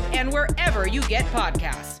YouTube and wherever you get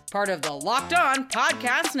podcasts. Part of the Locked On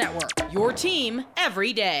Podcast Network, your team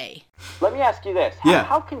every day. Let me ask you this. Yeah.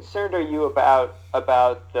 How concerned are you about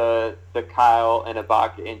the Kyle and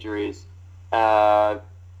Ibaka injuries,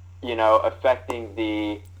 affecting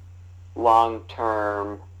the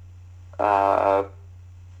long-term,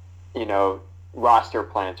 roster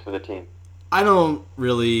plans for the team? I don't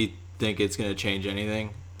really think it's going to change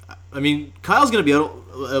anything. I mean, Kyle's going to be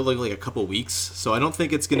out like a couple weeks, so I don't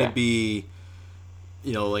think it's going to be,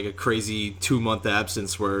 like a crazy 2-month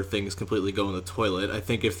absence where things completely go in the toilet. I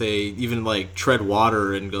think if they even tread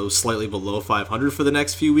water and go slightly below 500 for the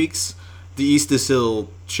next few weeks, the East is still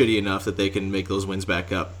shitty enough that they can make those wins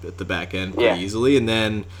back up at the back end pretty easily. And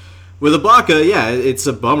then with Ibaka, it's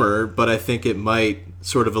a bummer, but I think it might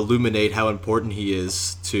sort of illuminate how important he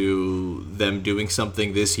is to them doing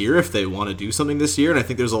something this year if they want to do something this year. And I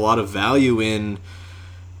think there's a lot of value in,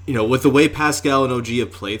 with the way Pascal and OG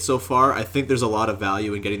have played so far, I think there's a lot of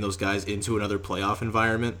value in getting those guys into another playoff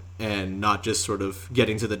environment and not just sort of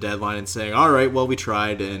getting to the deadline and saying, all right, well, we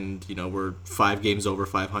tried and, we're 5 games over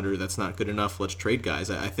 500. That's not good enough. Let's trade guys.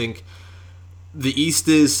 I think the East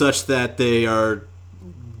is such that they are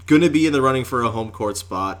going to be in the running for a home court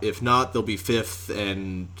spot. If not, they'll be fifth,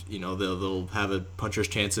 and they'll have a puncher's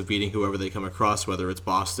chance of beating whoever they come across, whether it's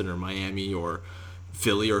Boston or Miami or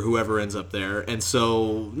Philly or whoever ends up there. And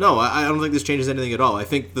so, no, I don't think this changes anything at all. I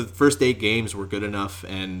think the first 8 games were good enough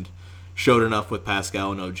and showed enough with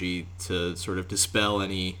Pascal and OG to sort of dispel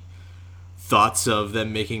any thoughts of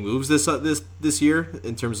them making moves this year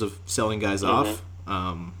in terms of selling guys off.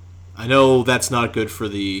 I know that's not good for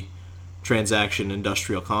the transaction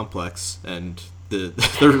industrial complex, and the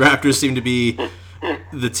Raptors seem to be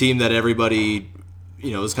the team that everybody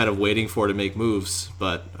is kind of waiting for to make moves,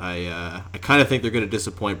 but I kind of think they're going to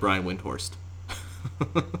disappoint Brian Windhorst.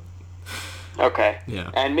 Okay.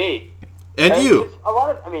 Yeah. And me. And you.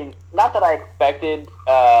 Not that I expected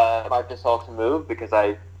Marc Gasol to move, because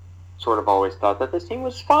I sort of always thought that this team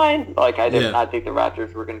was fine. Like, I did not think the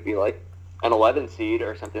Raptors were going to be like an 11 seed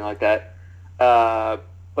or something like that.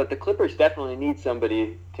 But the Clippers definitely need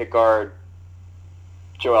somebody to guard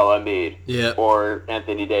Joel Embiid or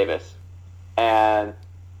Anthony Davis. And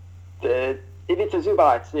it's a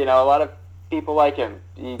Zubac. A lot of people like him.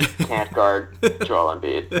 He can't guard Joel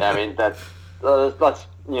Embiid. I mean,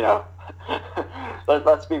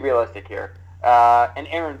 let's be realistic here. And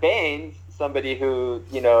Aaron Baines, somebody who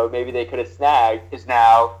maybe they could have snagged, is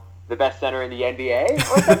now the best center in the NBA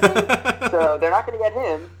or something. So they're not going to get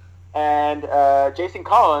him. And Jason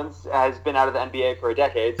Collins has been out of the NBA for a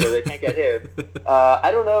decade, so they can't get him.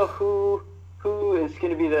 I don't know who is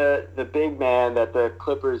going to be the big man that the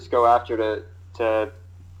Clippers go after to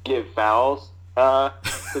give fouls to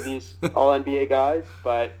these All-NBA guys,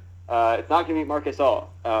 but it's not going to be Marc Gasol,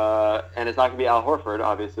 and it's not going to be Al Horford,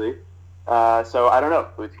 obviously. So I don't know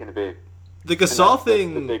who it's going to be. The Gasol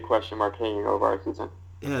thing... That's the big question mark hanging over our season.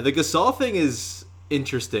 Yeah, the Gasol thing is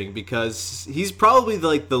interesting because he's probably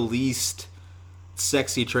like the least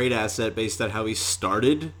sexy trade asset based on how he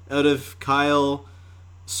started out of Kyle,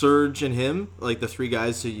 Serge, and him, like the 3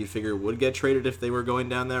 guys who you figure would get traded if they were going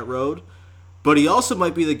down that road. But he also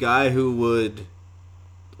might be the guy who would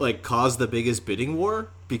like cause the biggest bidding war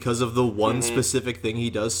because of the one specific thing he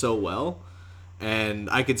does so well. And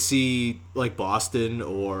I could see like Boston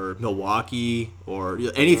or Milwaukee or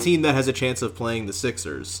any team that has a chance of playing the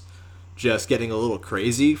Sixers just getting a little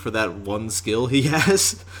crazy for that one skill he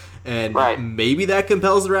has. And maybe that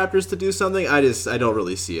compels the Raptors to do something. I don't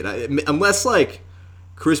really see it. Unless like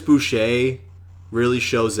Chris Boucher really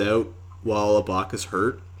shows out while Ibaka's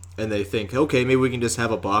hurt and they think, okay, maybe we can just have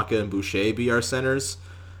Ibaka and Boucher be our centers,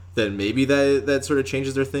 then maybe that sort of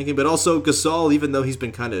changes their thinking. But also Gasol, even though he's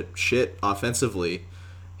been kind of shit offensively,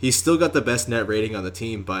 he's still got the best net rating on the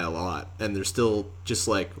team by a lot. And they're still just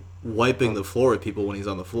like wiping the floor with people when he's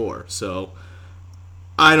on the floor. So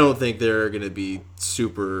I don't think they're going to be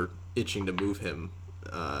super itching to move him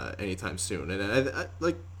anytime soon. And I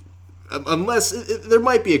like, unless there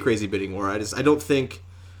might be a crazy bidding war. I don't think,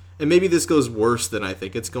 and maybe this goes worse than I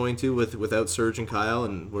think it's going to without Serge and Kyle.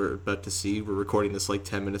 And we're about to see. We're recording this like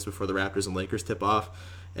 10 minutes before the Raptors and Lakers tip off,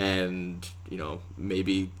 and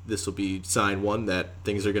maybe this will be sign one that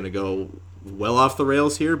things are going to go well off the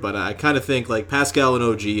rails here. But I kind of think like Pascal and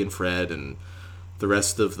OG and Fred and the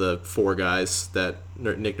rest of the 4 guys that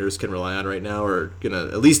Nick Nurse can rely on right now are going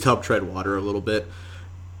to at least help tread water a little bit.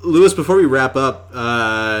 Lewis, before we wrap up,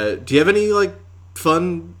 do you have any like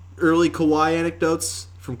fun early Kawhi anecdotes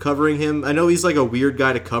from covering him? I know he's like a weird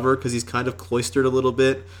guy to cover because he's kind of cloistered a little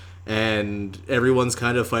bit and everyone's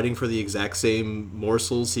kind of fighting for the exact same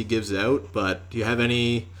morsels he gives out, but do you have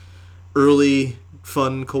any early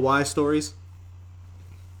fun Kawhi stories?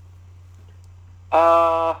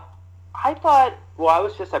 I thought, I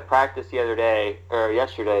was just at practice yesterday,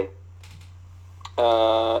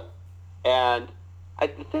 and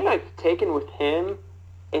the thing I've taken with him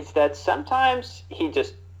is that sometimes he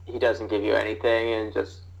doesn't give you anything and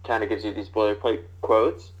just kind of gives you these boilerplate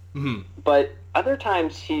quotes. Mm-hmm. But other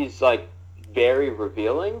times he's like very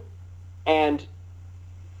revealing, and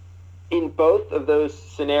in both of those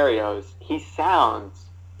scenarios, he sounds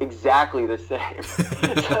exactly the same.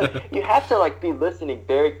 So you have to like be listening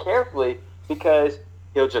very carefully because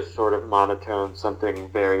he'll just sort of monotone something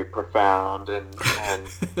very profound, and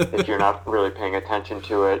if you're not really paying attention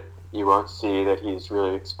to it, you won't see that he's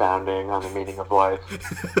really expounding on the meaning of life.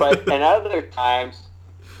 But and other times,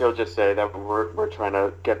 he'll just say that we're trying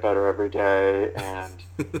to get better every day, and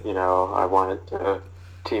I wanted to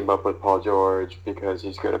team up with Paul George because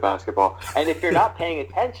he's good at basketball. And if you're not paying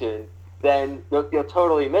attention, then you'll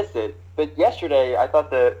totally miss it. But yesterday, I thought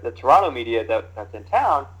the Toronto media that's in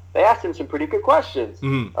town, they asked him some pretty good questions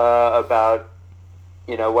about,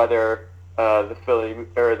 whether the Philly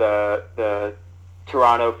or the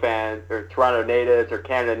Toronto fans or Toronto natives or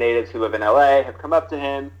Canada natives who live in LA have come up to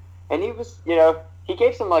him, and he was, he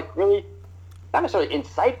gave some like really not necessarily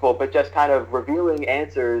insightful, but just kind of revealing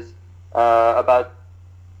answers about,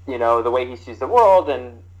 the way he sees the world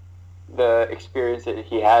and the experience that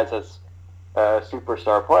he has as a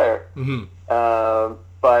superstar player. Mm-hmm.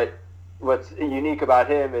 But what's unique about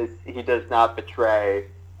him is he does not betray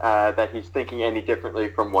that he's thinking any differently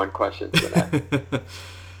from one question to the next.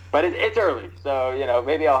 But it's early, so,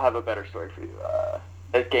 maybe I'll have a better story for you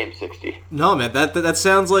at Game 60. No, man, that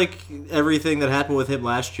sounds like everything that happened with him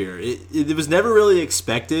last year. It was never really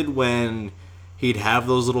expected when he'd have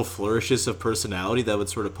those little flourishes of personality that would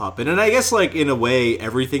sort of pop in. And I guess, like, in a way,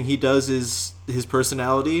 everything he does is his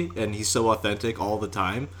personality, and he's so authentic all the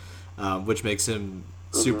time, which makes him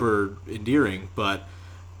super endearing. But,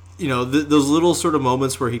 those little sort of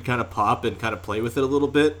moments where he'd kind of pop and kind of play with it a little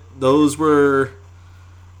bit, those were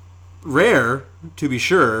rare, to be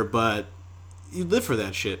sure, but you live for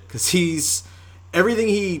that shit, because everything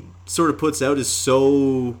he sort of puts out is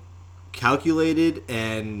so calculated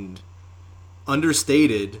and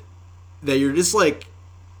understated that you're just like,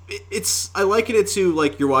 I liken it to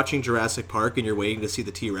like you're watching Jurassic Park and you're waiting to see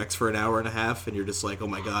the T-Rex for an hour and a half and you're just like, oh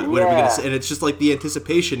my god, what are we gonna see? And it's just like the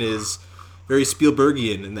anticipation is very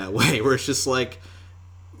Spielbergian in that way, where it's just like,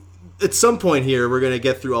 at some point here, we're going to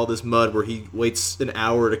get through all this mud where he waits an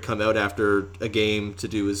hour to come out after a game to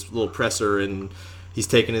do his little presser, and he's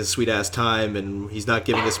taking his sweet-ass time, and he's not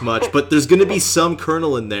giving us much. But there's going to be some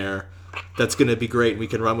kernel in there that's going to be great, and we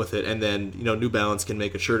can run with it. And then, New Balance can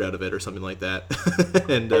make a shirt out of it or something like that.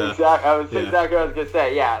 And exactly what I was going to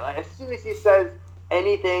say. Yeah, like, as soon as he says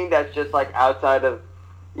anything that's just, like, outside of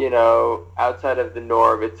the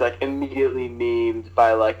norm, it's, like, immediately memed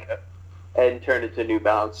by, like, and turned into New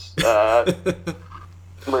Balance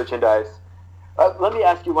merchandise. Let me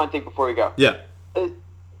ask you one thing before we go. Yeah.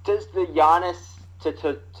 Does the Giannis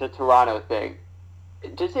to Toronto thing,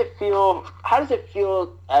 how does it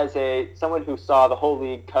feel as someone who saw the whole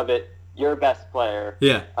league covet your best player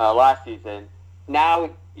last season?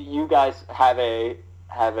 Now you guys have a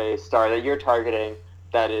star that you're targeting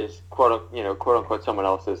that is quote unquote someone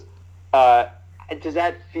else's. Does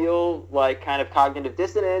that feel like kind of cognitive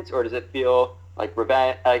dissonance, or does it feel like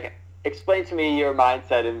revenge? Like, explain to me your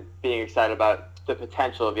mindset in being excited about the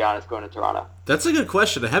potential of Giannis going to Toronto. That's a good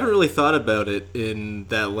question. I haven't really thought about it in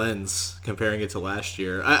that lens, comparing it to last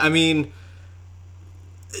year. I mean,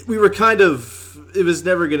 we were it was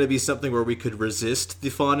never going to be something where we could resist the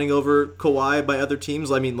fawning over Kawhi by other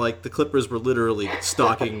teams. I mean, like, the Clippers were literally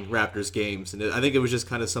stalking Raptors games, and I think it was just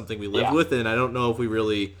kind of something we lived with, and I don't know if we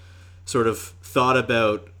really sort of thought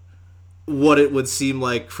about what it would seem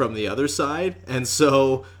like from the other side. And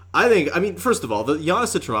so first of all, the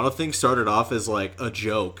Giannis to Toronto thing started off as like a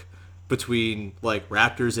joke between like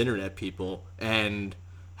Raptors internet people and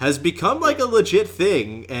has become like a legit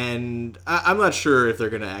thing. And I'm not sure if they're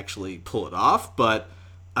going to actually pull it off, but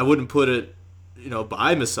I wouldn't put it,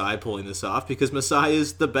 by Masai pulling this off, because Masai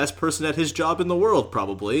is the best person at his job in the world,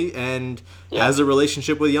 probably, and has a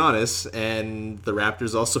relationship with Giannis, and the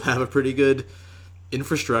Raptors also have a pretty good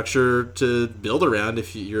infrastructure to build around.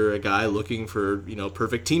 If you're a guy looking for,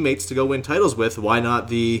 perfect teammates to go win titles with, why not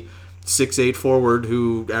the 6'8" forward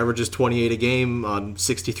who averages 28 a game on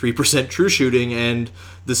 63% true shooting, and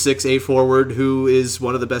the 6'8" forward who is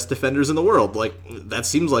one of the best defenders in the world? Like, that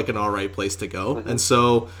seems like an all right place to go. And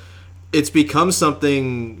so it's become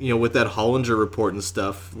something, with that Hollinger report and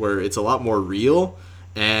stuff, where it's a lot more real.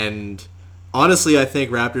 And honestly, I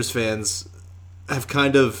think Raptors fans have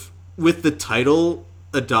kind of, with the title,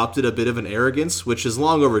 adopted a bit of an arrogance, which is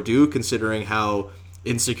long overdue considering how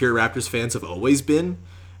insecure Raptors fans have always been.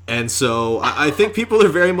 And so I think people are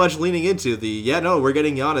very much leaning into we're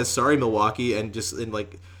getting Giannis, sorry Milwaukee, and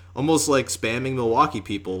almost like spamming Milwaukee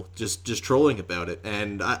people, just trolling about it.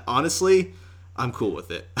 And honestly, I'm cool with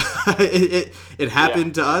it. It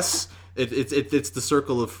happened to us. It's the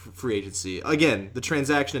circle of free agency. Again, the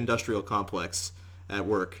transaction industrial complex at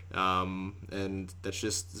work. And that's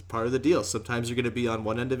just part of the deal. Sometimes you're going to be on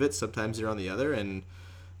one end of it, sometimes you're on the other, and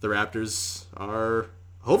the Raptors are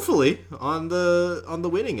hopefully on the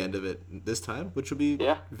winning end of it this time, which will be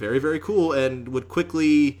very, very cool, and would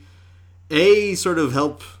quickly sort of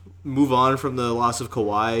help move on from the loss of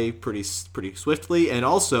Kawhi pretty swiftly, and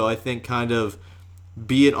also I think kind of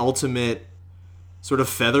be an ultimate sort of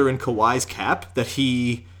feather in Kawhi's cap that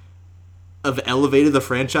he have elevated the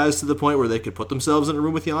franchise to the point where they could put themselves in a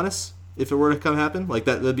room with Giannis if it were to come happen. Like,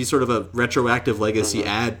 that'd be sort of a retroactive legacy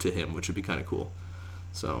add to him, which would be kind of cool.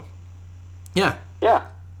 So, yeah.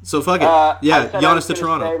 So fuck it. Giannis to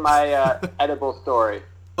Toronto. Say my edible story.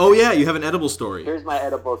 Oh yeah, you have an edible story. Here's my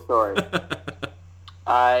edible story.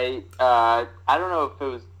 I don't know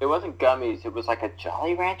if it wasn't gummies. It was like a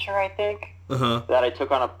Jolly Rancher, I think, that I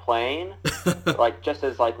took on a plane, like just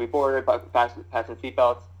as like we boarded, passing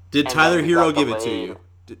seatbelts. Did Tyler Hero give it to you?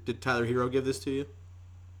 Did Tyler Hero give this to you?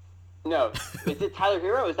 No. Is it Tyler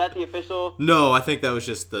Hero? Is that the official? No, I think that was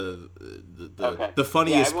just the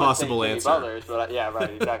funniest possible answer. Butlers, but yeah, right,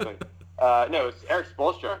 exactly. No, it's Eric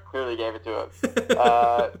Spoelstra clearly gave it to him,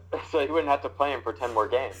 so he wouldn't have to play him for 10 more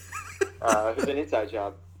games. It was an inside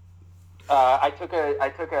job. I took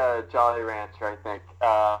a Jolly Rancher, I think,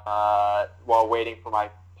 while waiting for my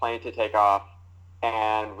plane to take off,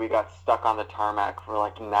 and we got stuck on the tarmac for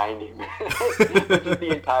like 90 minutes, which is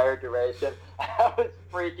the entire duration. I was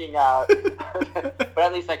freaking out, but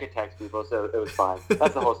at least I could text people, so it was fine.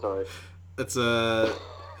 That's the whole story. That's a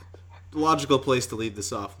logical place to leave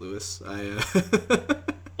this off, Lewis.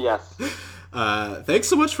 Yes. Thanks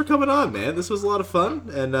so much for coming on, man. This was a lot of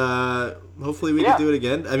fun, and hopefully we can do it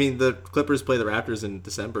again. I mean, the Clippers play the Raptors in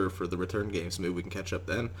December for the return game, so maybe we can catch up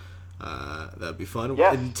then. That'd be fun.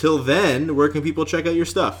 Yes. Until then, where can people check out your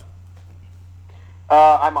stuff?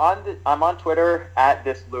 I'm on Twitter at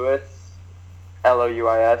thisLewis,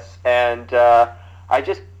 Louis, and I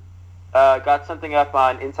just got something up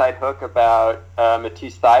on Inside Hook about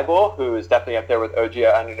Matisse Thybulle, who is definitely up there with OG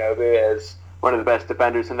Anunoby as one of the best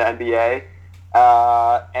defenders in the NBA.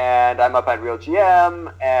 And I'm up at Real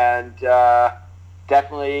GM, and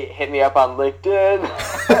definitely hit me up on LinkedIn.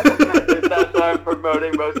 That's what I'm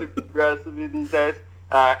promoting most aggressively these days.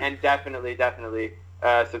 And definitely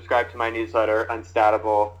subscribe to my newsletter,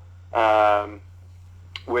 Unstatable,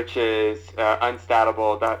 which is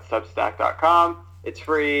unstatable.substack.com. It's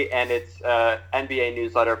free, and it's NBA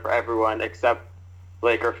newsletter for everyone except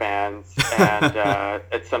Laker fans. And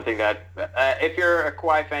it's something that, if you're a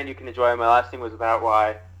Kawhi fan, you can enjoy. My last thing was about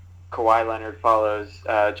why Kawhi Leonard follows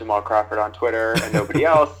Jamal Crawford on Twitter and nobody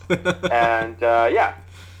else. And yeah,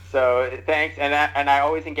 so thanks. And I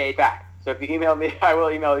always engage back. So if you email me, I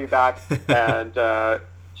will email you back. And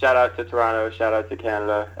shout out to Toronto, shout out to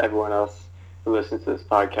Canada, everyone else who listens to this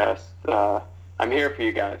podcast. I'm here for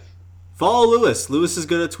you guys. Follow Lewis. Lewis is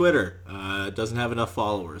good at Twitter. Doesn't have enough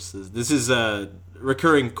followers. This is a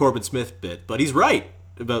recurring Corbin Smith bit, but he's right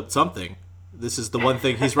about something. This is the one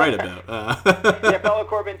thing he's right about. Yeah, follow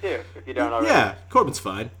Corbin too, if you don't already. Yeah, Corbin's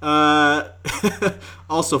fine.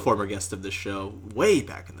 Also former guest of this show, way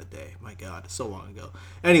back in the day. My God, so long ago.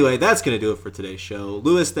 Anyway, that's going to do it for today's show.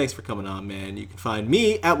 Lewis, thanks for coming on, man. You can find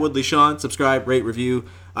me at Woodley Sean. Subscribe, rate, review,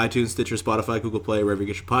 iTunes, Stitcher, Spotify, Google Play, wherever you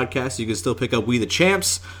get your podcasts. You can still pick up We the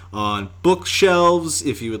Champs on bookshelves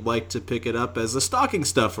if you would like to pick it up as a stocking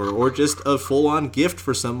stuffer or just a full-on gift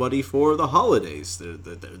for somebody for the holidays.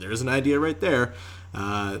 There's an idea right there.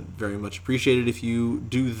 Very much appreciated if you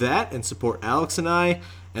do that and support Alex and I.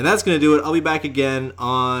 And that's going to do it. I'll be back again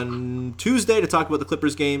on Tuesday to talk about the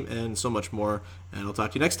Clippers game and so much more. And I'll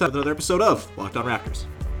talk to you next time with another episode of Locked On Raptors.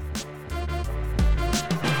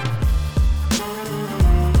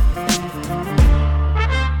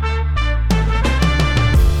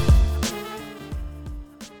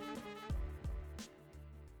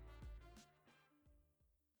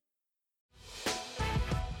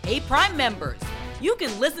 Hey, Prime members, you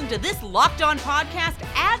can listen to this Locked On podcast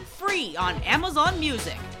ad-free on Amazon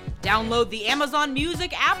Music. Download the Amazon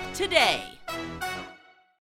Music app today.